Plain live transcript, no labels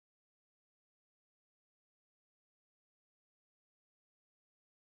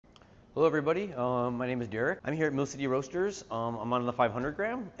Hello everybody, my name is Derek. I'm here at Mill City Roasters. I'm on the 500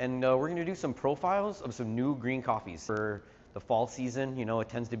 gram and we're going to do some profiles of some new green coffees for the fall season. You know, it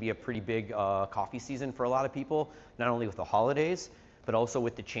tends to be a pretty big coffee season for a lot of people, not only with the holidays, but also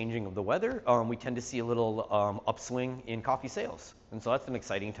with the changing of the weather. We tend to see a little upswing in coffee sales. And so that's an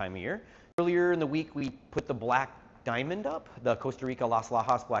exciting time of year. Earlier in the week, we put the Black Diamond up, the Costa Rica Las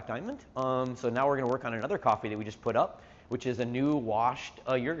Lajas Black Diamond. So now we're going to work on another coffee that we just put up, which is a new Washed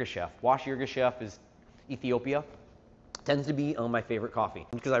Yirgacheffe. Washed Yirgacheffe is Ethiopia. Tends to be my favorite coffee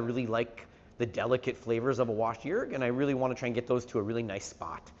because I really like the delicate flavors of a washed Yirg, and I really want to try and get those to a really nice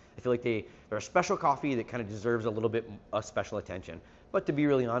spot. I feel like they're a special coffee that kind of deserves a little bit of special attention. But to be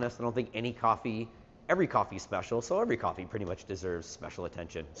really honest, I don't think every coffee is special, so every coffee pretty much deserves special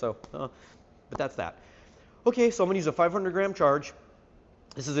attention. So, but that's that. Okay, so I'm gonna use a 500 gram charge.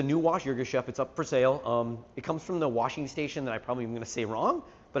 This is a new Washed Yirgacheffe. It's up for sale. It comes from the washing station that I probably am going to say wrong,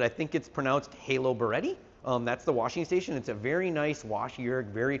 but I think it's pronounced Halo Beriti. That's the washing station. It's a very nice wash Yirg,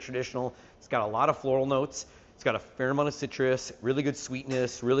 very traditional. It's got a lot of floral notes. It's got a fair amount of citrus, really good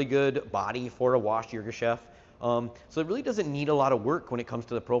sweetness, really good body for a Washed Yirgacheffe. So it really doesn't need a lot of work when it comes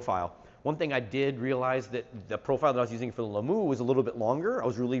to the profile. One thing I did realize that the profile that I was using for the Lamu was a little bit longer. I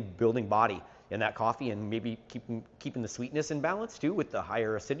was really building body in that coffee and maybe keeping the sweetness in balance too with the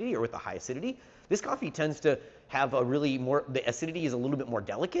higher acidity or with the high acidity. This coffee tends to have the acidity is a little bit more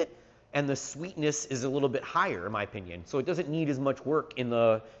delicate and the sweetness is a little bit higher in my opinion. So it doesn't need as much work in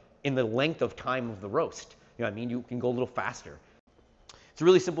the length of time of the roast. You know what I mean? You can go a little faster. It's a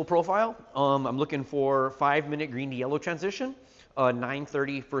really simple profile. I'm looking for 5-minute green to yellow transition,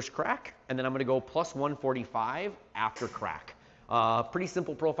 9:30 first crack, and then I'm gonna go plus 145 after crack. Pretty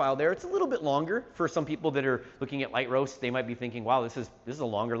simple profile there. It's a little bit longer for some people that are looking at light roast. They might be thinking, wow, this is a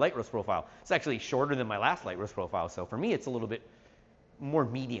longer light roast profile. It's actually shorter than my last light roast profile. So for me, it's a little bit more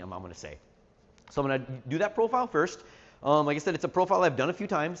medium, I'm gonna say. So I'm gonna do that profile first. Like I said, it's a profile I've done a few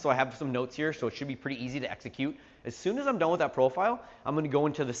times, so I have some notes here, so it should be pretty easy to execute. As soon as I'm done with that profile, I'm gonna go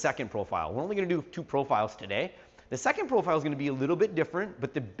into the second profile. We're only gonna do 2 profiles today. The second profile is gonna be a little bit different,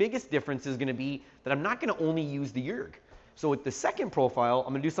 but the biggest difference is gonna be that I'm not gonna only use the Yirg. So with the second profile,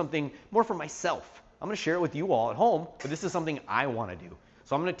 I'm gonna do something more for myself. I'm gonna share it with you all at home, but this is something I wanna do.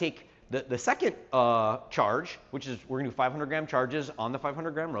 So I'm gonna take the second charge, which is we're gonna do 500 gram charges on the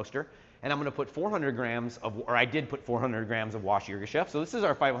 500 gram roaster, and I'm gonna put 400 grams of, or I did put 400 grams of Washed Yirgacheffe. So this is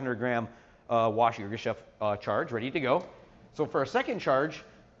our 500 gram Washed Yirgacheffe charge, ready to go. So for a second charge,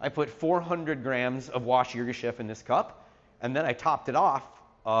 I put 400 grams of Washed Yirgacheffe in this cup, and then I topped it off.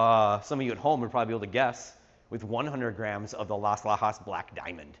 Some of you at home would probably be able to guess, with 100 grams of the Las Lajas Black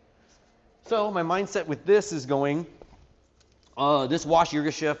Diamond. So my mindset with this is going, this Washed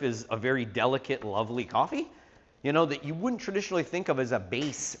Yirgacheffe is a very delicate, lovely coffee, you know, that you wouldn't traditionally think of as a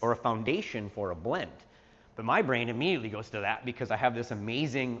base or a foundation for a blend. But my brain immediately goes to that because I have this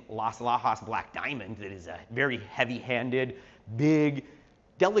amazing Las Lajas Black Diamond that is a very heavy-handed, big,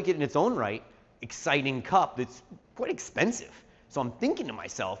 delicate in its own right, exciting cup that's quite expensive. So I'm thinking to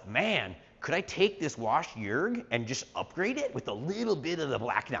myself, man, could I take this Washed Yirg and just upgrade it with a little bit of the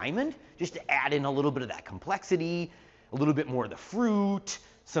Black Diamond, just to add in a little bit of that complexity, a little bit more of the fruit,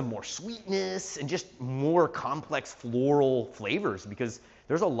 some more sweetness, and just more complex floral flavors, because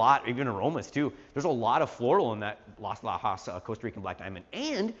there's a lot, even aromas too, there's a lot of floral in that Las Lajas Costa Rican Black Diamond.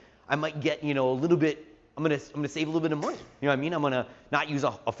 And I might get, you know, a little bit, I'm gonna save a little bit of money. You know what I mean? I'm gonna not use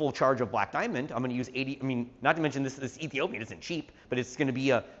a full charge of Black Diamond. I'm gonna use 80, I mean, not to mention this Ethiopian isn't cheap, but it's gonna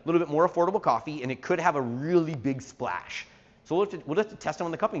be a little bit more affordable coffee, and it could have a really big splash. So we'll have to test them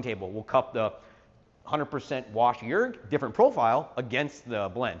on the cupping table. We'll cup the 100% Washed Yirg, different profile, against the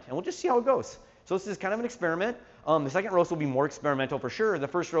blend, and we'll just see how it goes. So this is kind of an experiment. The second roast will be more experimental for sure. The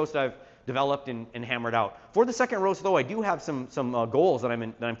first roast I've developed and hammered out. For the second roast though, I do have some goals that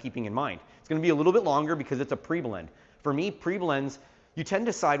I'm keeping in mind. It's gonna be a little bit longer because it's a pre-blend. For me, pre-blends, you tend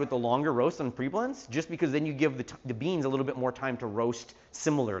to side with the longer roast on pre-blends just because then you give the beans a little bit more time to roast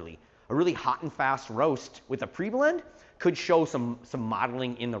similarly. A really hot and fast roast with a pre-blend could show some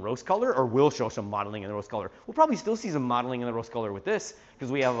modeling in the roast color, or will show some modeling in the roast color. We'll probably still see some modeling in the roast color with this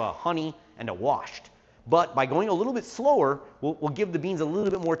because we have a honey and a washed. But by going a little bit slower, we'll give the beans a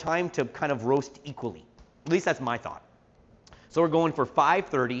little bit more time to kind of roast equally. At least that's my thought. So we're going for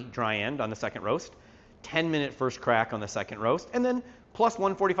 5:30 dry end on the second roast, 10-minute first crack on the second roast, and then plus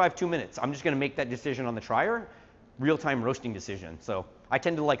 145, 2 minutes. I'm just gonna make that decision on the trier, real-time roasting decision. So I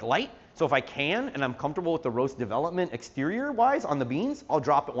tend to like light, so if I can, and I'm comfortable with the roast development exterior-wise on the beans, I'll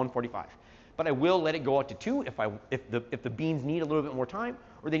drop at 145. But I will let it go out to 2 if the beans need a little bit more time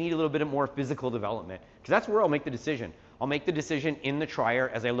or they need a little bit more physical development. Because that's where I'll make the decision. I'll make the decision in the trier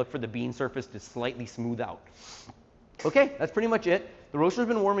as I look for the bean surface to slightly smooth out. Okay, that's pretty much it. The roaster's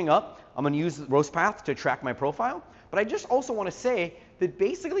been warming up. I'm going to use roast path to track my profile. But I just also want to say that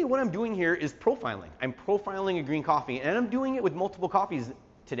basically what I'm doing here is profiling. I'm profiling a green coffee, and I'm doing it with multiple coffees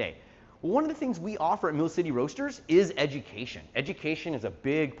today. Well, one of the things we offer at Mill City Roasters is education. Education is a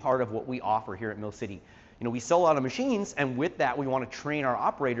big part of what we offer here at Mill City. You know, we sell a lot of machines, and with that, we want to train our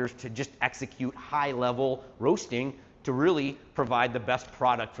operators to just execute high-level roasting to really provide the best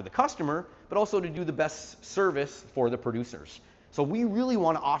product for the customer, but also to do the best service for the producers. So we really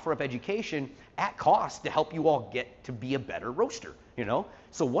want to offer up education at cost to help you all get to be a better roaster, you know?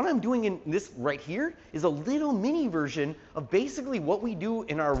 So what I'm doing in this right here is a little mini version of basically what we do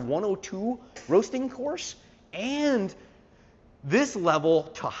in our 102 roasting course, and this level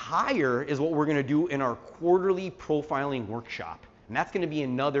to higher is what we're going to do in our quarterly profiling workshop. And that's going to be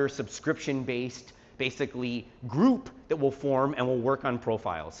another subscription-based, basically, group that will form and will work on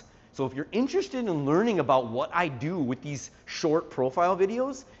profiles. So if you're interested in learning about what I do with these short profile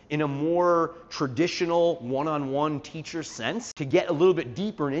videos in a more traditional one-on-one teacher sense, to get a little bit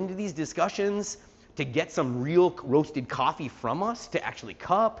deeper into these discussions, to get some real roasted coffee from us to actually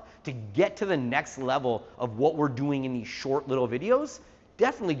cup, to get to the next level of what we're doing in these short little videos,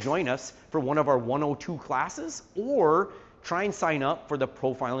 definitely join us for one of our 102 classes or try and sign up for the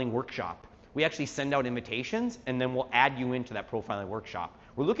profiling workshop. We actually send out invitations and then we'll add you into that profiling workshop.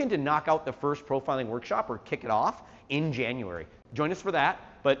 We're looking to knock out the first profiling workshop or kick it off in January. Join us for that,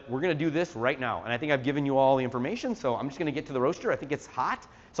 but we're going to do this right now. And I think I've given you all the information, so I'm just going to get to the roaster. I think it's hot,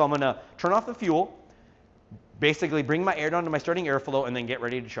 so I'm going to turn off the fuel, basically bring my air down to my starting airflow, and then get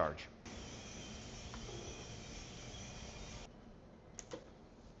ready to charge.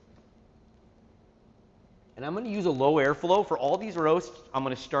 And I'm going to use a low airflow for all these roasts. I'm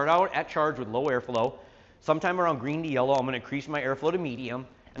going to start out at charge with low airflow. Sometime around green to yellow, I'm going to increase my airflow to medium,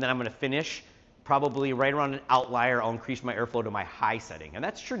 and then I'm going to finish probably right around an outlier. I'll increase my airflow to my high setting, and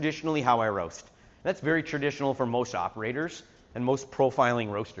that's traditionally how I roast. That's very traditional for most operators and most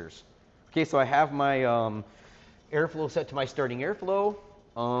profiling roasters. Okay, so I have my airflow set to my starting airflow.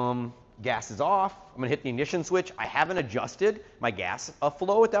 Gas is off. I'm going to hit the ignition switch. I haven't adjusted my gas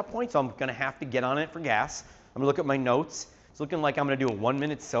flow at that point, so I'm going to have to get on it for gas. I'm going to look at my notes. It's looking like I'm going to do a 1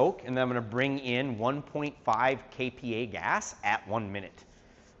 minute soak, and then I'm going to bring in 1.5 kPa gas at 1 minute.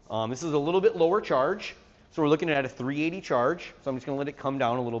 This is a little bit lower charge, so we're looking at a 380 charge, so I'm just going to let it come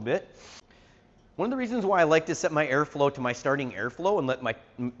down a little bit. One of the reasons why I like to set my airflow to my starting airflow and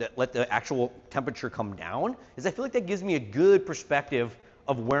let the actual temperature come down is I feel like that gives me a good perspective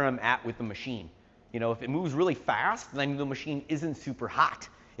of where I'm at with the machine. You know, if it moves really fast, then I know the machine isn't super hot.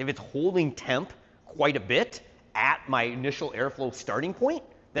 If it's holding temp quite a bit at my initial airflow starting point,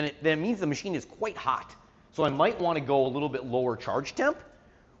 then it means the machine is quite hot. So I might want to go a little bit lower charge temp,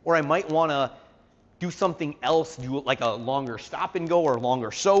 or I might want to do something else, do like a longer stop and go or a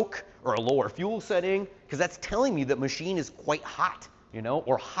longer soak or a lower fuel setting, because that's telling me that machine is quite hot, you know,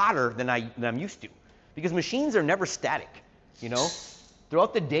 or hotter than I'm used to. Because machines are never static, you know.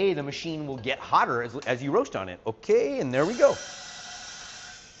 Throughout the day, the machine will get hotter as you roast on it. Okay, and there we go.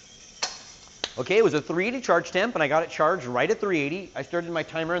 Okay, it was a 380 charge temp, and I got it charged right at 380. I started my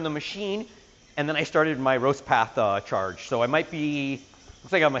timer in the machine, and then I started my roast path charge. So I might be,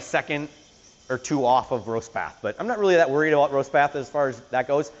 looks like I'm a second or two off of roast path, but I'm not really that worried about roast path as far as that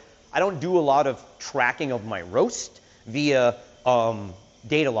goes. I don't do a lot of tracking of my roast via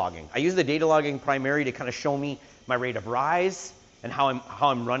data logging. I use the data logging primarily to kind of show me my rate of rise and how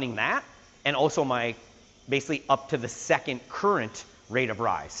I'm running that, and also my basically up to the second current rate of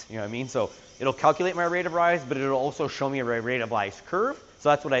rise. You know what I mean? So it'll calculate my rate of rise, but it'll also show me a rate of rise curve.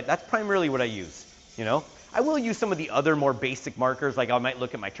 So that's primarily what I use. You know, I will use some of the other more basic markers, like I might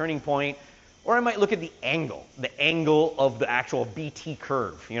look at my turning point, or I might look at the angle of the actual BT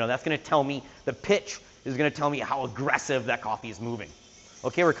curve. You know, that's going to tell me, the pitch is going to tell me how aggressive that coffee is moving.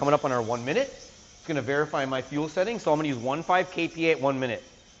 Okay, we're coming up on our 1 minute. It's going to verify my fuel setting, so I'm going to use 1.5 kPa at 1 minute.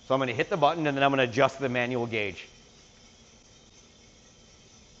 So I'm going to hit the button, and then I'm going to adjust the manual gauge.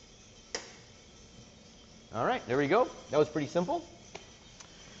 All right, there we go. That was pretty simple.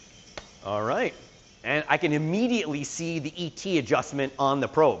 All right, and I can immediately see the ET adjustment on the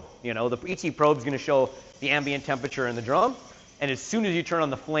probe. You know, the ET probe is going to show the ambient temperature in the drum, and as soon as you turn on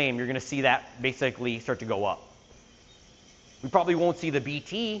the flame, you're going to see that basically start to go up. We probably won't see the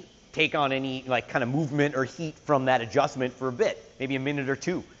BT take on any like kind of movement or heat from that adjustment for a bit, maybe a minute or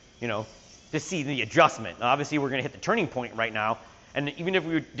two, you know, to see the adjustment. Now, obviously, we're going to hit the turning point right now, And even if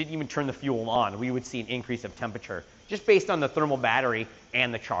we didn't even turn the fuel on, we would see an increase of temperature just based on the thermal battery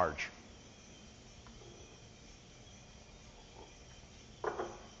and the charge.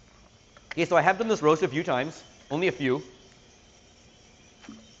 Okay, so I have done this roast a few times, only a few.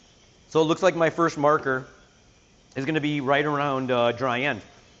 So it looks like my first marker is going to be right around dry end.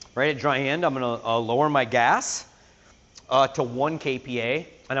 Right at dry end, I'm going to lower my gas to 1 kPa,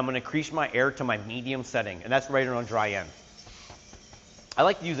 and I'm going to increase my air to my medium setting, and that's right around dry end. I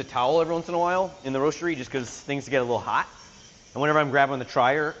like to use a towel every once in a while in the roastery just because things get a little hot. And whenever I'm grabbing the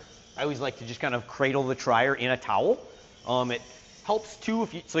tryer, I always like to just kind of cradle the tryer in a towel. It helps too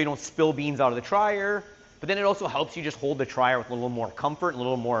so you don't spill beans out of the tryer, but then it also helps you just hold the tryer with a little more comfort and a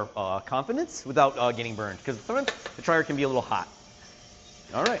little more confidence without getting burned, because sometimes the tryer can be a little hot.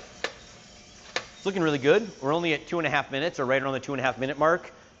 All right. It's looking really good. We're only at 2.5 minutes, or right around the 2.5 minute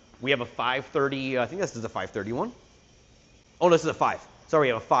mark. We have a 5:30, I think this is a 5:30 one. Oh, this is a 5. Sorry, we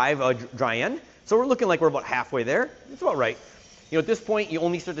have a 5 dry end. So we're looking like we're about halfway there. It's about right. You know, at this point, you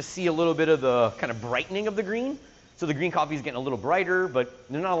only start to see a little bit of the kind of brightening of the green. So the green coffee is getting a little brighter, but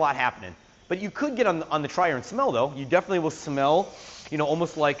there's not a lot happening. But you could get on the tryer and smell, though. You definitely will smell, you know,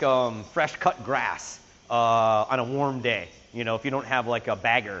 almost like fresh cut grass on a warm day. You know, if you don't have like a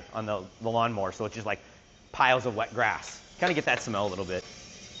bagger on the lawnmower, so it's just like piles of wet grass. Kind of get that smell a little bit.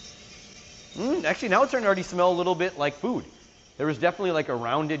 Actually, now it's starting to already smell a little bit like food. There was definitely like a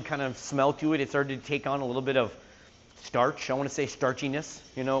rounded kind of smell to it. It started to take on a little bit of starch. I want to say starchiness.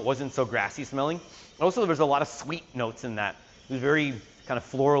 You know, it wasn't so grassy smelling. Also, there was a lot of sweet notes in that. It was very kind of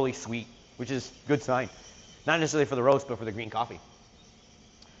florally sweet, which is a good sign. Not necessarily for the roast, but for the green coffee.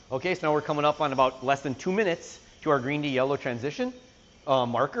 Okay, so now we're coming up on about less than 2 minutes to our green to yellow transition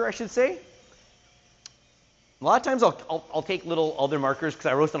marker, I should say. A lot of times I'll take little other markers, because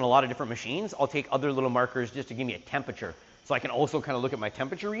I roast on a lot of different machines. I'll take other little markers just to give me a temperature. So I can also kind of look at my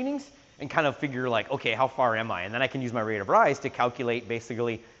temperature readings and kind of figure like, okay, how far am I? And then I can use my rate of rise to calculate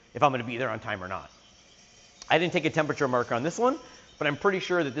basically if I'm going to be there on time or not. I didn't take a temperature marker on this one, but I'm pretty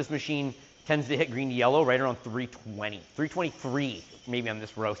sure that this machine tends to hit green to yellow right around 320, 323 maybe on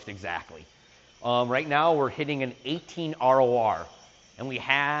this roast exactly. Right now we're hitting an 18 ROR, and we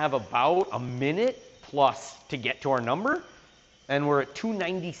have about a minute plus to get to our number, and we're at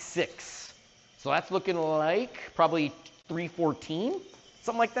 296. So that's looking like probably 314,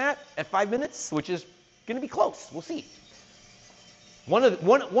 something like that at 5 minutes, which is going to be close. We'll see.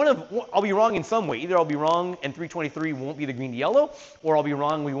 I'll be wrong in some way. Either I'll be wrong and 323 won't be the green to yellow, or I'll be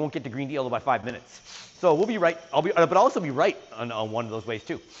wrong, we won't get to green to yellow by 5 minutes. So we'll be right. But I'll also be right on one of those ways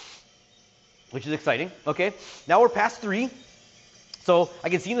too, which is exciting. Okay, now we're past 3. So I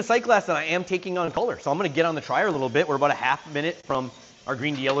can see in the sight glass that I am taking on color. So I'm going to get on the tryer a little bit. We're about a half minute from our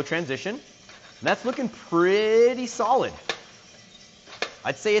green to yellow transition. And that's looking pretty solid.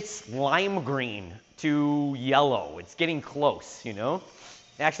 I'd say it's lime green to yellow. It's getting close, you know.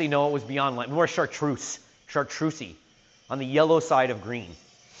 Actually, no, it was beyond lime. More chartreusey on the yellow side of green.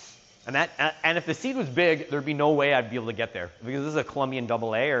 And if the seed was big, there'd be no way I'd be able to get there, because this is a Colombian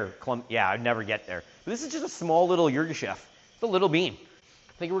AA yeah, I'd never get there. But this is just a small little Yirgacheffe. It's a little bean.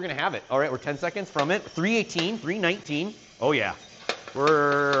 I think we're going to have it. All right, we're 10 seconds from it. 318, 319. Oh, yeah.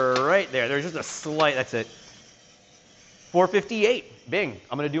 We're right there. There's just a slight, that's it. 458. Bing.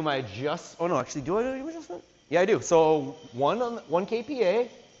 I'm going to do my adjust. Oh, no, actually, do I do adjustment? Yeah, I do. So 1 kPa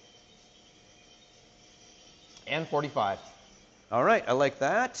and 45. All right, I like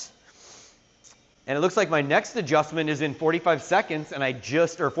that. And it looks like my next adjustment is in 45 seconds, and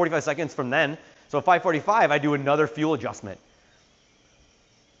or 45 seconds from then. So at 5:45, I do another fuel adjustment.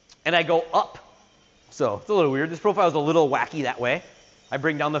 And I go up. So it's a little weird. This profile is a little wacky that way. I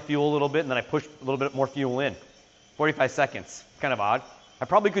bring down the fuel a little bit, and then I push a little bit more fuel in. 45 seconds. Kind of odd. I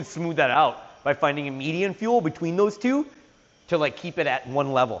probably could smooth that out by finding a median fuel between those two to like keep it at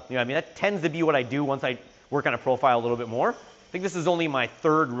one level. You know what I mean? That tends to be what I do once I work on a profile a little bit more. I think this is only my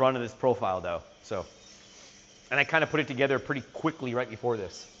 3rd run of this profile though. So, and I kind of put it together pretty quickly right before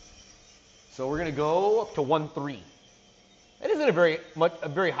this. So we're going to go up to 1.3. That isn't a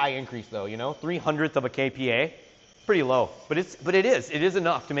very high increase though, you know, 0.03 of a kPa, pretty low, but it is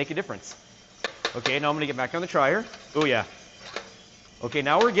enough to make a difference. Okay, now I'm going to get back on the tryer. Oh yeah. Okay,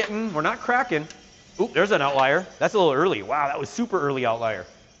 now we're not cracking. Oop, there's an outlier. That's a little early. Wow, that was super early outlier.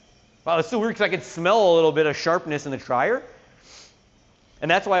 Wow, it's so weird because I could smell a little bit of sharpness in the tryer. And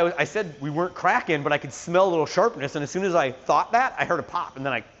that's why I said we weren't cracking, but I could smell a little sharpness. And as soon as I thought that, I heard a pop. And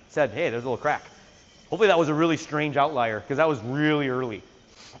then I said, hey, there's a little crack. Hopefully that was a really strange outlier, because that was really early.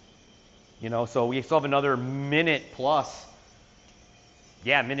 You know, so we still have another minute plus.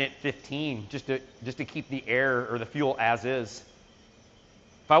 Yeah, minute 15, just to keep the air or the fuel as is.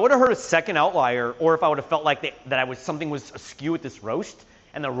 If I would have heard a second outlier, or if I would have felt like something was askew with this roast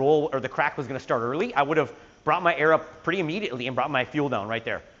and the roll or the crack was going to start early, I would have brought my air up pretty immediately and brought my fuel down right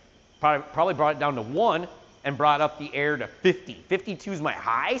there. Probably brought it down to 1 and brought up the air to 50. 52 is my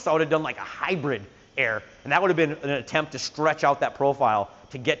high, so I would have done like a hybrid air, and that would have been an attempt to stretch out that profile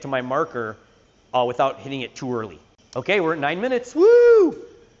to get to my marker without hitting it too early. Okay, we're at 9 minutes. Woo!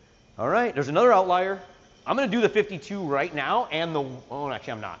 All right, there's another outlier. I'm going to do the 52 right now, and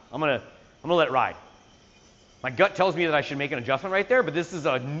actually I'm not. I'm going to let it ride. My gut tells me that I should make an adjustment right there, but this is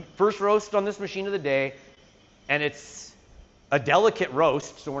a first roast on this machine of the day, and it's a delicate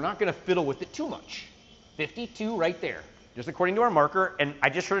roast, so we're not going to fiddle with it too much. 52 right there, just according to our marker, and I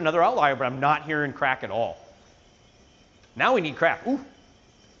just heard another outlier, but I'm not hearing crack at all. Now we need crack. Ooh.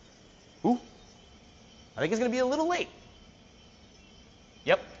 Ooh. I think it's going to be a little late.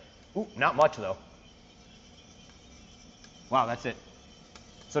 Yep. Ooh, not much though. Wow, that's it.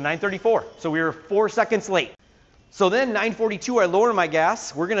 So 9:34. So we were 4 seconds late. So then 9:42, I lower my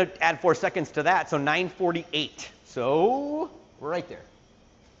gas. We're going to add 4 seconds to that, so 9:48. So we're right there.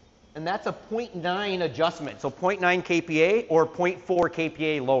 And that's a 0.9 adjustment. So 0.9 kPa or 0.4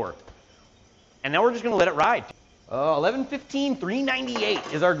 kPa lower. And now we're just going to let it ride. 11:15, 398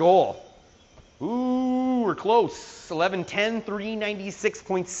 is our goal. Ooh, we're close. 11:10,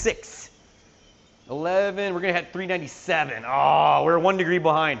 396.6. 11, we're going to hit 397. Oh, we're 1 degree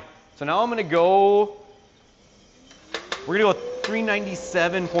behind. So now I'm going to go, we're going to go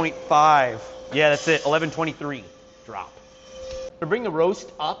 397.5. Yeah, that's it, 11:23 drop. I'm going to bring the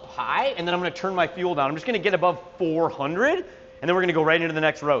roast up high, and then I'm going to turn my fuel down. I'm just going to get above 400, and then we're going to go right into the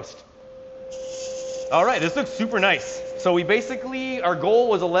next roast. All right, this looks super nice. So we basically, our goal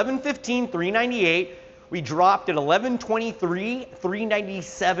was 11:15, 398. We dropped at 11:23,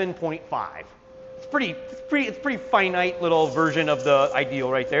 397.5. It's pretty finite little version of the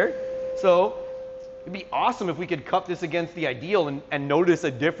ideal right there. So it'd be awesome if we could cup this against the ideal and notice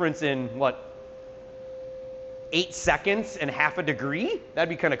a difference in, 8 seconds and half a degree? That'd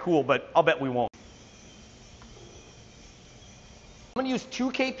be kind of cool, but I'll bet we won't. I'm going to use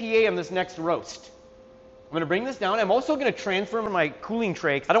 2 kPa on this next roast. I'm going to bring this down. I'm also going to transfer my cooling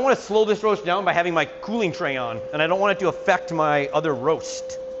tray. I don't want to slow this roast down by having my cooling tray on, and I don't want it to affect my other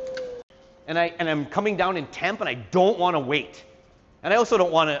roast. And I'm coming down in temp, and I don't want to wait. And I also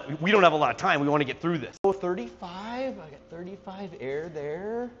don't want to, we don't have a lot of time. We want to get through this. Oh, 35, I got 35 air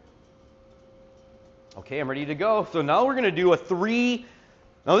there. Okay, I'm ready to go. So now we're going to do a 3.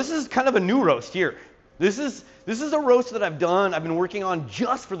 Now this is kind of a new roast here. This is a roast that I've been working on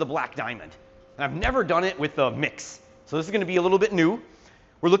just for the Black Diamond. And I've never done it with a mix. So this is going to be a little bit new.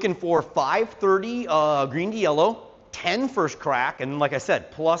 We're looking for 530 green to yellow, 10 first crack, and like I said,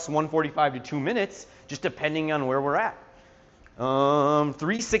 plus 145 to 2 minutes, just depending on where we're at.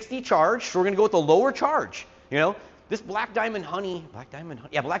 360 charge, so we're going to go with the lower charge. You know, this Black Diamond honey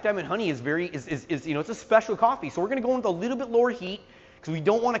is it's a special coffee. So we're going to go with a little bit lower heat because we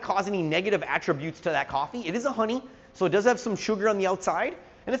don't want to cause any negative attributes to that coffee. It is a honey, so it does have some sugar on the outside,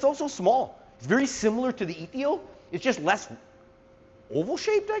 and it's also small. It's very similar to the Ethio. It's just less oval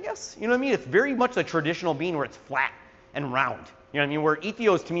shaped, I guess. You know what I mean? It's very much the traditional bean where it's flat and round. You know what I mean? Where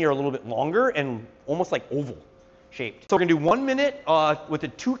Ethios to me are a little bit longer and almost like oval shaped. So we're gonna do 1 minute with a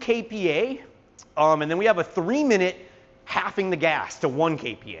 2 kPa, and then we have a 3 minute halving the gas to 1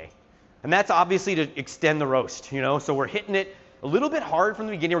 kPa. And that's obviously to extend the roast, you know? So we're hitting it a little bit hard from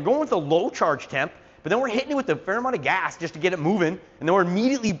the beginning. We're going with a low charge temp, but then we're hitting it with a fair amount of gas just to get it moving, and then we're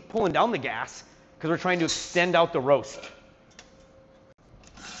immediately pulling down the gas because we're trying to extend out the roast.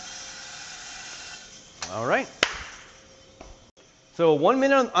 All right. So 1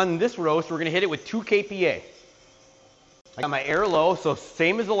 minute on this roast, we're going to hit it with 2 kPa. I got my air low, so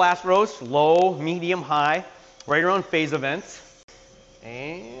same as the last roast, low, medium, high, right around phase events.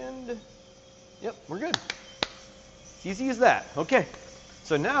 And, yep, we're good. It's easy as that. Okay.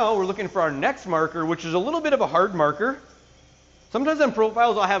 So now we're looking for our next marker, which is a little bit of a hard marker. Sometimes on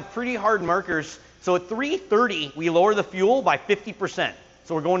profiles I'll have pretty hard markers. So at 330, we lower the fuel by 50%.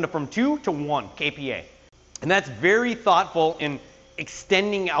 So we're going from 2 to 1 kPa. And that's very thoughtful in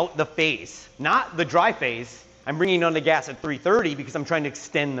extending out the phase, not the dry phase. I'm bringing on the gas at 330 because I'm trying to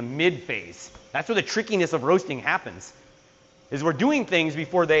extend the mid phase. That's where the trickiness of roasting happens, is we're doing things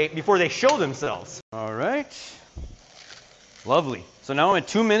before they show themselves. All right, lovely. So now I'm at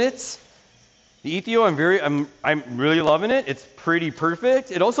 2 minutes. The Ethio, I'm really loving it. It's pretty perfect.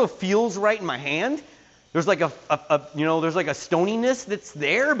 It also feels right in my hand. There's like there's like a stoniness that's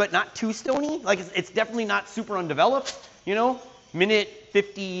there, but not too stony. Like it's definitely not super undeveloped, you know. Minute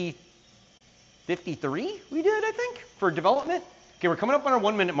 53 we did, I think, for development. Okay, we're coming up on our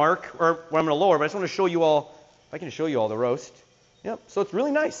 1 minute mark, or what I'm going to lower, but I just want to show you all, if I can show you all the roast. Yep, so it's really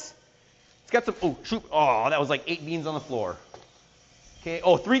nice. It's got some, oh, shoot, oh, that was like 8 beans on the floor. Okay,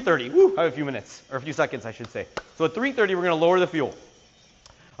 oh, 3:30, woo, I have a few minutes, or a few seconds, I should say. So at 3:30, we're going to lower the fuel.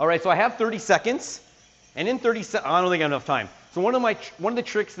 All right, so I have 30 seconds, and in 30 seconds, I don't think I have enough time. So one of the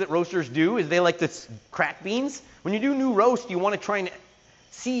tricks that roasters do is they like to crack beans. When you do new roast, you want to try and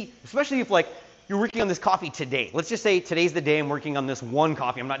see, especially if like you're working on this coffee today. Let's just say today's the day I'm working on this one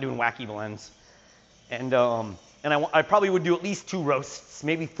coffee. I'm not doing wacky blends. And I probably would do at least 2 roasts,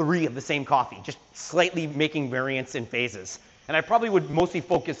 maybe 3 of the same coffee, just slightly making variants in phases. And I probably would mostly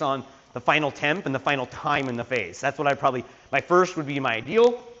focus on the final temp and the final time in the phase. That's what I probably, my first would be my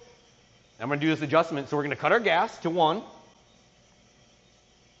ideal. I'm going to do this adjustment. So we're going to cut our gas to 1.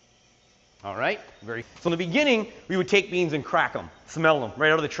 All right, so in the beginning, we would take beans and crack them, smell them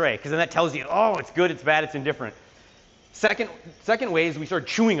right out of the tray, because then that tells you, oh, it's good, it's bad, it's indifferent. Second way is we start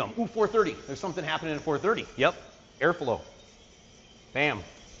chewing them. Ooh, 4:30, there's something happening at 4:30. Yep, airflow. Bam,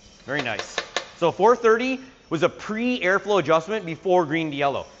 very nice. So 4:30 was a pre-airflow adjustment before green to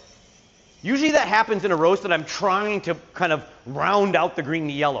yellow. Usually that happens in a roast that I'm trying to kind of round out the green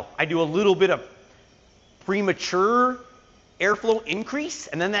to yellow. I do a little bit of premature airflow increase,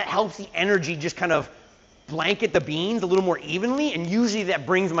 and then that helps the energy just kind of blanket the beans a little more evenly, and usually that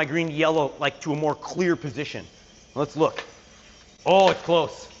brings my green to yellow like to a more clear position. Let's look. Oh, it's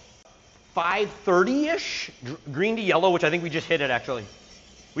close. 5:30-ish green to yellow, which I think we just hit it actually.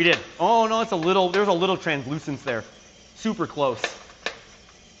 We did. Oh no, it's a little, there's a little translucence there. Super close.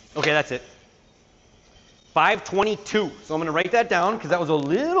 Okay, that's it. 5:22. So I'm going to write that down because that was a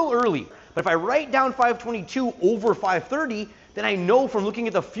little early. But if I write down 5:22 over 5:30, then I know from looking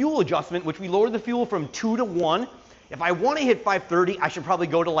at the fuel adjustment, which we lowered the fuel from 2 to 1, if I want to hit 5:30, I should probably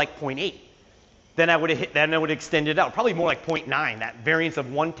go to like 0.8. Then I would have extended it out, probably more like 0.9. That variance of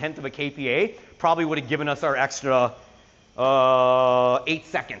 1/10 of a kPa probably would have given us our extra 8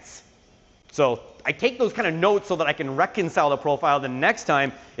 seconds. So I take those kind of notes so that I can reconcile the profile the next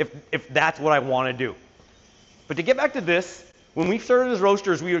time if that's what I want to do. But to get back to this, when we started as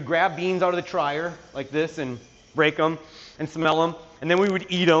roasters, we would grab beans out of the dryer like this and break them and smell them, and then we would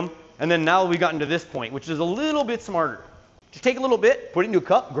eat them. And then now we've gotten to this point, which is a little bit smarter. Just take a little bit, put it into a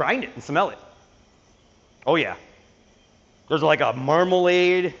cup, grind it, and smell it. Oh yeah. There's like a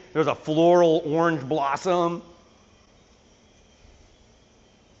marmalade. There's a floral orange blossom.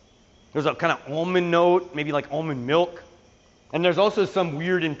 There's a kind of almond note, maybe like almond milk. And there's also some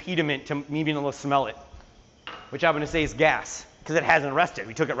weird impediment to me being able to smell it, which I'm going to say is gas, because it hasn't rested.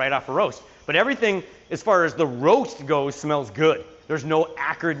 We took it right off a roast. But everything, as far as the roast goes, smells good. There's no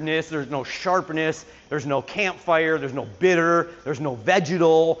acridness, there's no sharpness, there's no campfire, there's no bitter, there's no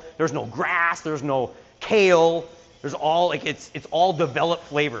vegetal, there's no grass, there's no kale. There's all, like, it's all developed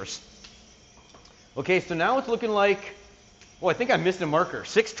flavors. Okay, so now it's looking like, oh, I think I missed a marker.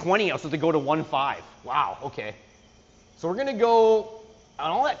 6:20, I was supposed to go to 1:05. Wow, okay. So we're going to go,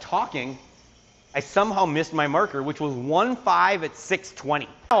 on all that talking, I somehow missed my marker, which was 1:05 at 6:20.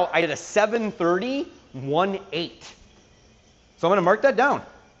 Now I did a 7:30, 1:08. So I'm going to mark that down.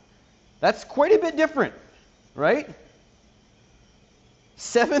 That's quite a bit different, right?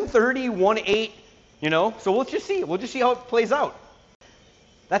 7:30, 1:08, you know? So we'll just see. We'll just see how it plays out.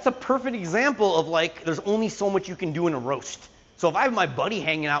 That's a perfect example of like, there's only so much you can do in a roast. So if I have my buddy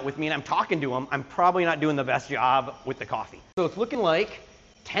hanging out with me and I'm talking to him, I'm probably not doing the best job with the coffee. So it's looking like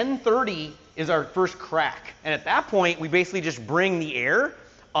 10:30 is our first crack. And at that point, we basically just bring the air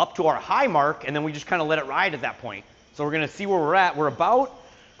up to our high mark, and then we just kind of let it ride at that point. So we're going to see where we're at. We're about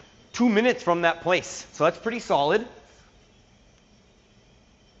 2 minutes from that place. So that's pretty solid.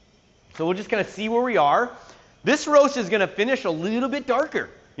 So we'll just kind of see where we are. This roast is going to finish a little bit darker.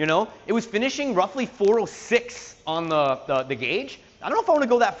 You know, it was finishing roughly 406 on the gauge. I don't know if I want to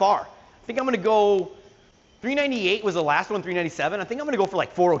go that far. I think I'm going to go 398 was the last one, 397. I think I'm going to go for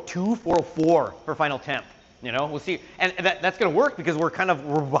like 402, 404 for final temp. You know, we'll see. And that's going to work because we're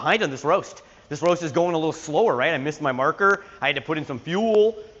behind on this roast. This roast is going a little slower, right? I missed my marker. I had to put in some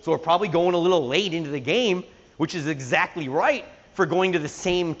fuel. So we're probably going a little late into the game, which is exactly right for going to the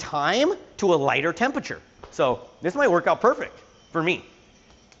same time to a lighter temperature. So this might work out perfect for me.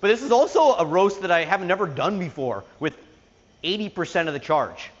 But this is also a roast that I have never done before with 80% of the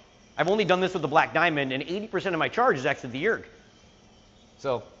charge. I've only done this with the Black Diamond, and 80% of my charge is actually the Yirg.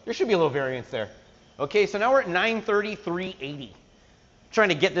 So there should be a little variance there. Okay, so now we're at 930, 380. Trying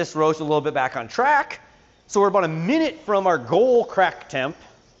to get this roast a little bit back on track. So we're about a minute from our goal crack temp.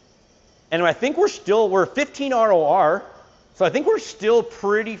 And I think we're 15 ROR. So I think we're still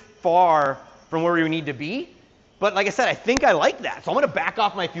pretty far from where we need to be. But like I said, I think I like that. So I'm going to back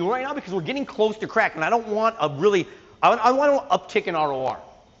off my fuel right now because we're getting close to crack, and I don't want a really, I want an uptick in ROR.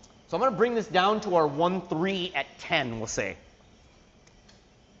 So I'm going to bring this down to our 1.3 at 10, we'll say.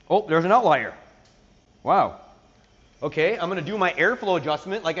 Oh, there's an outlier. Wow. Okay, I'm going to do my airflow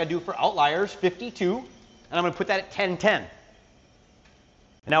adjustment like I do for outliers, 52, and I'm going to put that at 10.10. And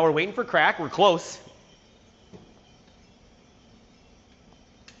now we're waiting for crack. We're close.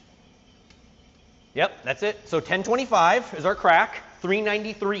 Yep, that's it. So 10.25 is our crack,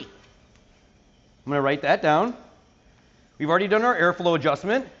 393. I'm going to write that down. We've already done our airflow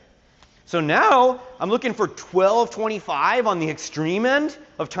adjustment. So now I'm looking for 12.25 on the extreme end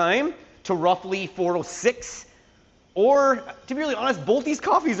of time to roughly 4.06. Or, to be really honest, both these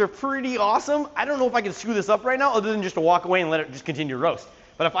coffees are pretty awesome. I don't know if I can screw this up right now other than just to walk away and let it just continue to roast.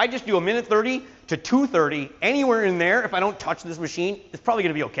 But if I just do a minute 30 to 2:30, anywhere in there, if I don't touch this machine, it's probably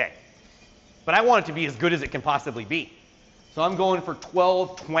going to be okay. But I want it to be as good as it can possibly be. So I'm going for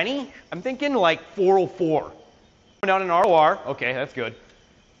 12.20. I'm thinking like 4.04. Down in ROR. Okay, that's good.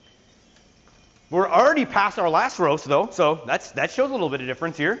 We're already past our last roast though, so that shows a little bit of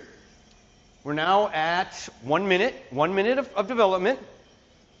difference here. We're now at 1 minute of development.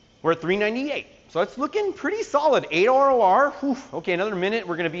 We're at 398. So it's looking pretty solid. 8 ROR. Whew. Okay, another minute.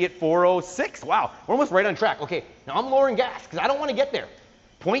 We're going to be at 4.06. Wow, we're almost right on track. Okay, now I'm lowering gas because I don't want to get there.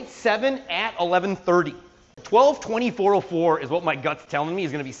 0.7 at 11:30. 12.20, 4.04 is what my gut's telling me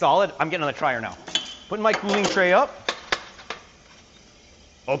is going to be solid. I'm getting on the trier now. Putting my cooling tray up.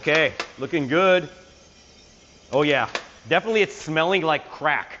 Okay, looking good. Oh yeah, definitely it's smelling like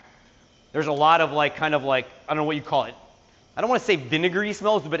crack. There's a lot of like, kind of like, I don't know what you call it. I don't want to say vinegary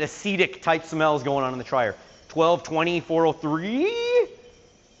smells, but acetic type smells going on in the trier. 12.20, 4.03.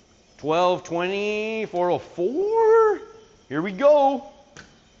 12.20, 4.04. Here we go.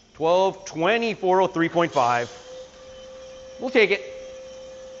 12.20, 4.03.5. We'll take it.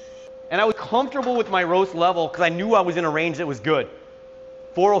 And I was comfortable with my roast level because I knew I was in a range that was good.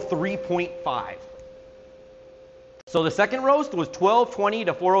 403.5. So the second roast was 12.20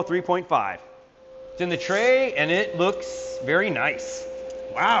 to 403.5. It's in the tray and it looks very nice.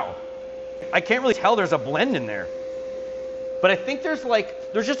 Wow. I can't really tell there's a blend in there. But I think there's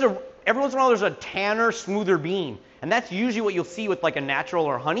just every once in a while there's a tanner, smoother bean. And that's usually what you'll see with like a natural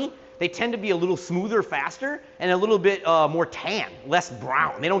or honey. They tend to be a little smoother, faster, and a little bit more tan, less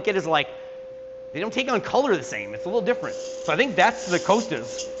brown. They don't get as they don't take on color the same. It's a little different. So I think that's the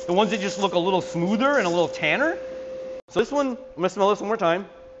Costas. The ones that just look a little smoother and a little tanner. So this one, I'm gonna smell this one more time.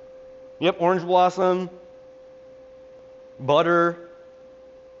 Yep, orange blossom, butter,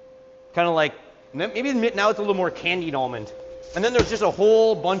 kind of like, maybe now it's a little more candied almond. And then there's just a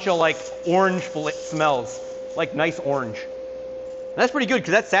whole bunch of like orange smells, like nice orange. And that's pretty good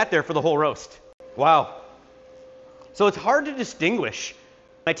because that sat there for the whole roast. Wow. So it's hard to distinguish.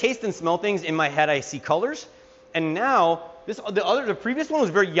 When I taste and smell things in my head, I see colors. And now, the previous one was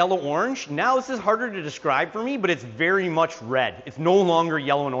very yellow-orange. Now this is harder to describe for me, but it's very much red. It's no longer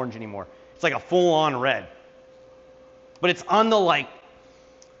yellow and orange anymore. It's like a full-on red. But it's on the like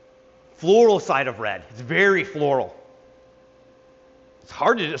floral side of red. It's very floral. It's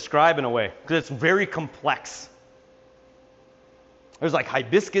hard to describe in a way because it's very complex. There's like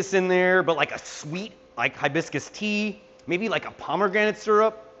hibiscus in there, but like a sweet, like hibiscus tea, maybe like a pomegranate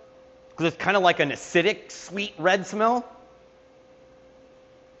syrup, because it's kind of like an acidic, sweet red smell.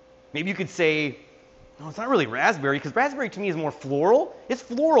 Maybe you could say, no, it's not really raspberry, because raspberry to me is more floral. It's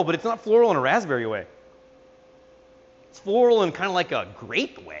floral, but it's not floral in a raspberry way. It's floral in kind of like a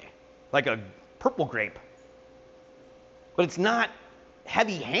grape way, like a purple grape. But it's not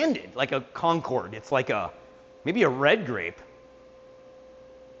heavy-handed like a Concord. It's like maybe a red grape.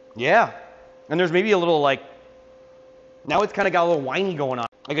 Yeah, and there's maybe a little like, now it's kind of got a little winey going on,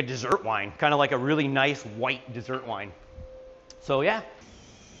 like a dessert wine, kind of like a really nice white dessert wine. So yeah.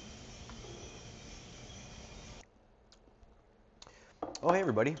 Oh, hey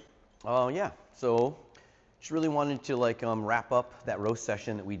everybody. Yeah, so just really wanted to like wrap up that roast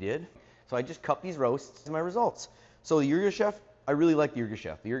session that we did. So I just cut these roasts and my results. So the Yirgacheffe, I really like the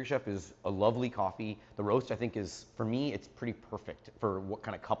Yirgacheffe. The Yirgacheffe is a lovely coffee. The roast, I think, is, for me, it's pretty perfect for what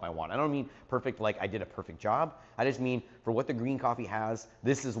kind of cup I want. I don't mean perfect like I did a perfect job. I just mean for what the green coffee has,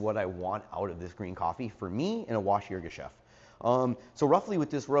 this is what I want out of this green coffee for me in a Washed Yirgacheffe. So roughly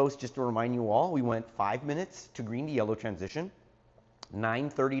with this roast, just to remind you all, we went 5 minutes to green to yellow transition,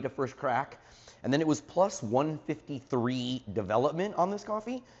 9:30 to first crack, and then it was plus 153 development on this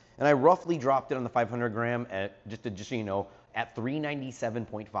coffee, and I roughly dropped it on the 500 gram at, just so you know, at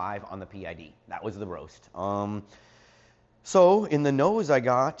 397.5 on the PID. That was the roast. So in the nose, I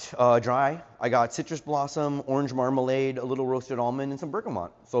got dry. I got citrus blossom, orange marmalade, a little roasted almond, and some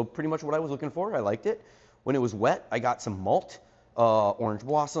bergamot. So pretty much what I was looking for. I liked it. When it was wet, I got some malt, orange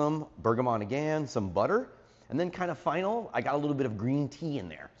blossom, bergamot again, some butter, and then kind of final, I got a little bit of green tea in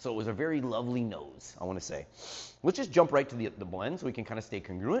there. So it was a very lovely nose, I want to say. Let's just jump right to the blend so we can kind of stay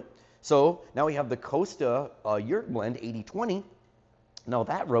congruent. So now we have the Costa Yirg blend 80-20. Now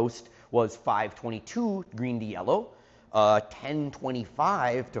that roast was 522 green to yellow,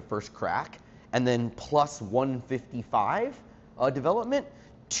 1025 to first crack, and then plus 155 development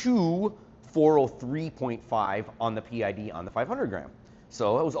to 403.5 on the PID on the 500 gram.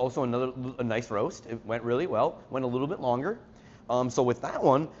 So it was also a nice roast. It went really well, went a little bit longer. So with that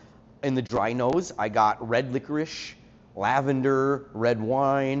one, in the dry nose, I got red licorice, lavender, red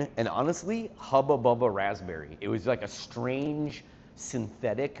wine, and honestly, Hubba Bubba raspberry. It was like a strange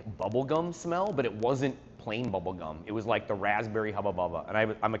synthetic bubblegum smell, but it wasn't plain bubblegum. It was like the raspberry Hubba Bubba.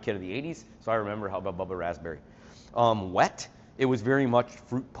 And I'm a kid of the 80s, so I remember Hubba Bubba raspberry. Wet, it was very much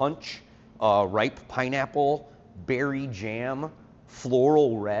fruit punch, ripe pineapple, berry jam,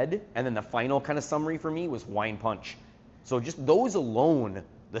 floral red, and then the final kind of summary for me was wine punch. So just those alone,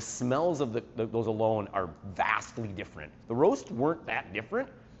 the smells of those alone are vastly different. The roasts weren't that different,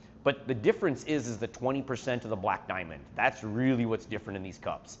 but the difference is the 20% of the Black Diamond. That's really what's different in these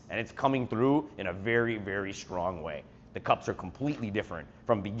cups. And it's coming through in a very, very strong way. The cups are completely different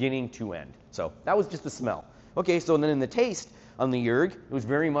from beginning to end. So that was just the smell. Okay, so then in the taste on the Yirg, it was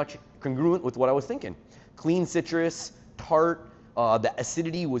very much congruent with what I was thinking. Clean citrus, tart, the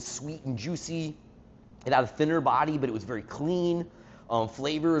acidity was sweet and juicy. It had a thinner body, but it was very clean.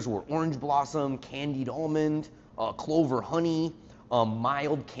 Flavors were orange blossom, candied almond, clover honey,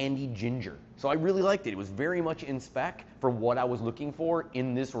 mild candied ginger. So I really liked it. It was very much in spec for what I was looking for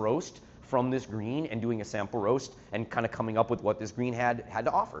in this roast from this green, and doing a sample roast and kind of coming up with what this green had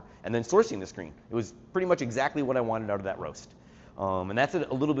to offer, and then sourcing this green. It was pretty much exactly what I wanted out of that roast. And that's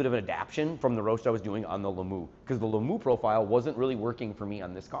a little bit of an adaptation from the roast I was doing on the Lemu, because the Lemu profile wasn't really working for me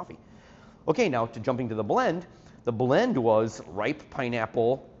on this coffee. Okay, now jumping to the blend. The blend was ripe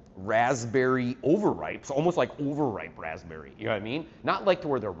pineapple, raspberry overripe, so almost like overripe raspberry, you know what I mean? Not like to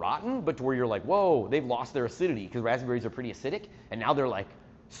where they're rotten, but to where you're like, whoa, they've lost their acidity, because raspberries are pretty acidic, and now they're like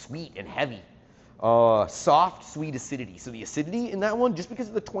sweet and heavy. Soft, sweet acidity. So the acidity in that one, just because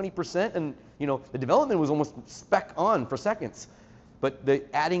of the 20%, and you know, the development was almost spec on for seconds. But the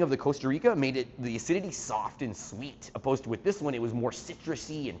adding of the Costa Rica made it, the acidity soft and sweet, opposed to with this one, it was more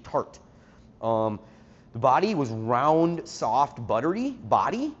citrusy and tart. The body was round, soft, buttery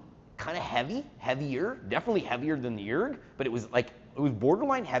body, kind of heavy, heavier, definitely heavier than the Yirg, but it was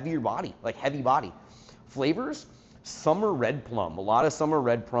borderline heavier body, like heavy body. Flavors, summer red plum, a lot of summer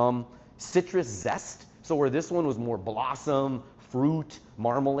red plum, citrus zest. So where this one was more blossom, fruit,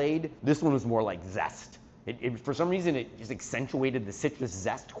 marmalade, this one was more like zest. For some reason, it just accentuated the citrus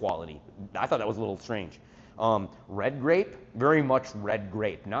zest quality. I thought that was a little strange. Red grape, very much red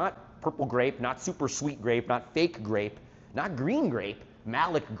grape. Not purple grape, not super sweet grape, not fake grape, not green grape,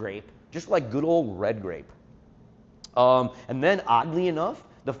 Malik grape, just like good old red grape. And then oddly enough,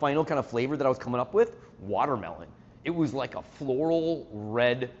 the final kind of flavor that I was coming up with, watermelon. It was like a floral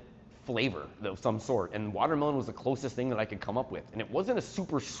red flavor of some sort. And watermelon was the closest thing that I could come up with. And it wasn't a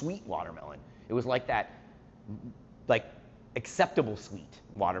super sweet watermelon. It was like that, like acceptable sweet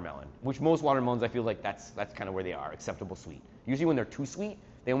watermelon, which most watermelons I feel like that's kind of where they are, acceptable sweet. Usually when they're too sweet,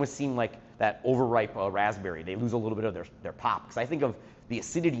 they almost seem like that overripe raspberry. They lose a little bit of their pop. Because I think of the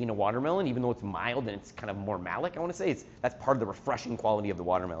acidity in a watermelon, even though it's mild and it's kind of more malic, I want to say, that's part of the refreshing quality of the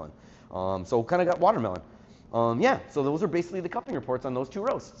watermelon. So kind of got watermelon. Yeah, so those are basically the cupping reports on those two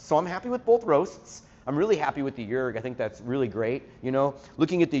roasts. So I'm happy with both roasts. I'm really happy with the Yirg. I think that's really great. You know,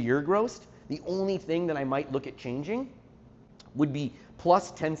 looking at the Yirg roast, the only thing that I might look at changing would be plus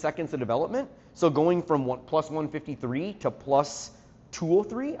 10 seconds of development. So going from plus 153 to plus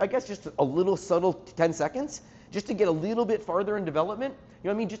 203, I guess just a little subtle 10 seconds, just to get a little bit farther in development. You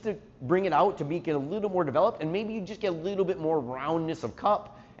know what I mean? Just to bring it out, to make it a little more developed, and maybe you just get a little bit more roundness of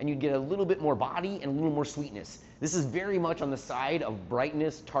cup, and you get a little bit more body and a little more sweetness. This is very much on the side of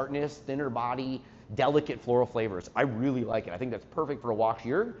brightness, tartness, thinner body, delicate floral flavors. I really like it. I think that's perfect for a Washed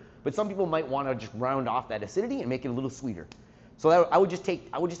Yirg, but some people might want to just round off that acidity and make it a little sweeter. So I would just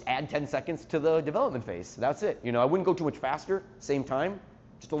add 10 seconds to the development phase. That's it. You know, I wouldn't go too much faster, same time,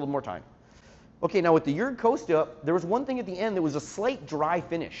 just a little more time. Okay, now with the Yirg Costa, there was one thing at the end that was a slight dry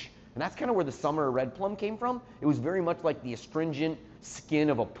finish. And that's kind of where the summer red plum came from. It was very much like the astringent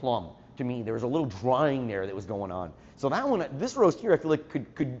skin of a plum. to me. There was a little drying there that was going on. So that one, this roast here, I feel like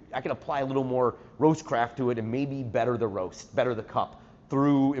I could apply a little more roast craft to it and maybe better the roast, better the cup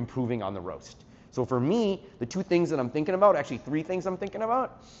through improving on the roast. So for me, the two things that I'm thinking about, actually three things I'm thinking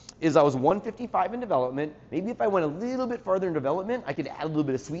about, is I was 155 in development. Maybe if I went a little bit farther in development, I could add a little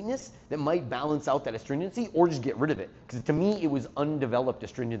bit of sweetness that might balance out that astringency or just get rid of it. Because to me, it was undeveloped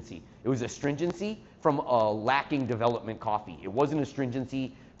astringency. It was astringency from a lacking development coffee. It wasn't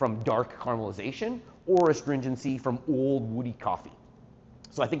astringency from dark caramelization or astringency from old woody coffee.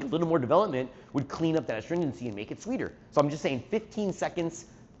 So I think a little more development would clean up that astringency and make it sweeter. So I'm just saying 15 seconds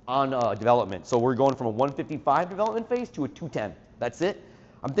on development. So we're going from a 155 development phase to a 210. That's it.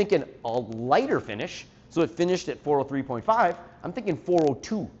 I'm thinking a lighter finish. So it finished at 403.5. I'm thinking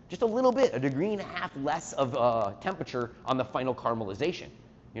 402, just a little bit, a degree and a half less of temperature on the final caramelization.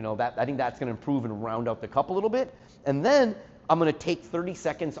 You know, I think that's going to improve and round out the cup a little bit. And then I'm going to take 30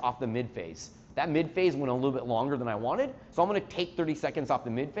 seconds off the mid phase. That mid phase went a little bit longer than I wanted, so I'm going to take 30 seconds off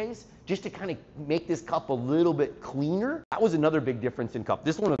the mid phase just to kind of make this cup a little bit cleaner. That was another big difference in cup.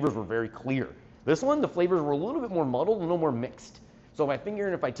 This one, the flavors were very clear. This one, the flavors were a little bit more muddled, a little more mixed. So if I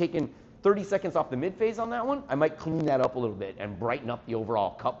figured if I taken 30 seconds off the mid phase on that one, I might clean that up a little bit and brighten up the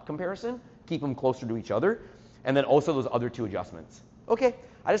overall cup comparison, keep them closer to each other, and then also those other two adjustments. Okay,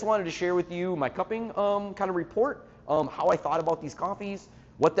 I just wanted to share with you my cupping kind of report, how I thought about these coffees,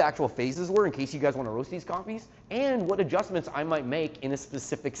 what the actual phases were in case you guys want to roast these coffees, and what adjustments I might make in a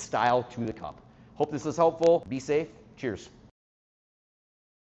specific style to the cup. Hope this is helpful. Be safe. Cheers.